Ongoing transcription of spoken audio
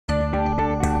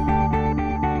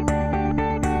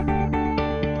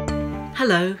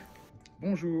Hello.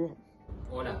 Bonjour.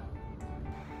 Hola.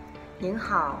 您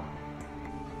好.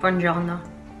 Bonjour.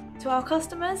 To our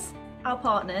customers, our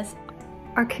partners,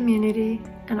 our community,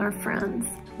 and our friends.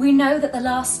 We know that the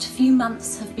last few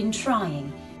months have been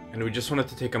trying. And we just wanted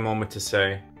to take a moment to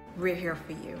say, We're here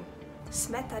for you.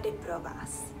 Jsme tady pro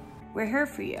vás. We're here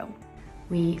for you.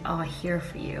 We are here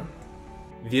for you.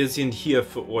 wir sind hier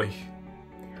für euch.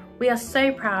 We are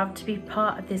so proud to be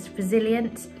part of this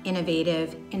resilient,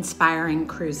 innovative, inspiring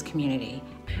cruise community.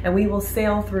 And we will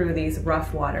sail through these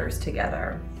rough waters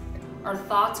together. Our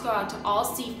thoughts go out to all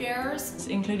seafarers,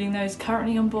 including those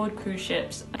currently on board cruise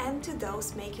ships, and to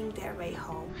those making their way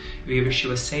home. We wish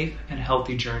you a safe and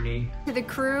healthy journey. To the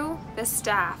crew, the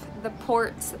staff, the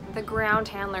ports, the ground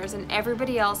handlers, and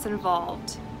everybody else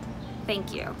involved,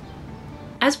 thank you.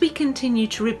 As we continue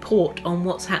to report on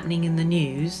what's happening in the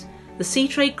news, the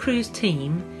Seatrade Cruise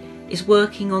team is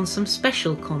working on some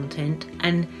special content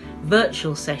and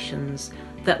virtual sessions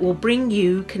that will bring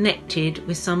you connected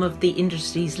with some of the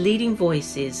industry's leading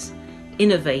voices,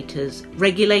 innovators,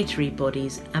 regulatory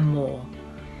bodies and more.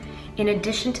 In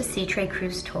addition to Seatrade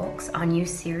Cruise Talks, our new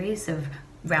series of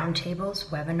roundtables,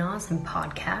 webinars and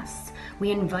podcasts, we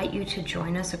invite you to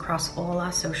join us across all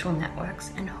our social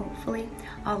networks and hopefully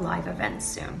our live events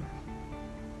soon.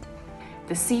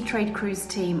 The Seatrade Cruise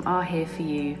team are here for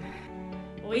you.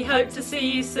 We hope to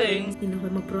see you soon. Y nos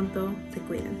vemos pronto. Se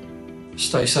cuidan.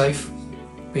 Stay safe.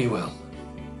 Be well.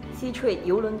 Seatrade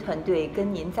邮轮团队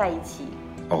跟您在一起。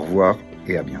Au revoir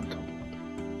et à bientôt.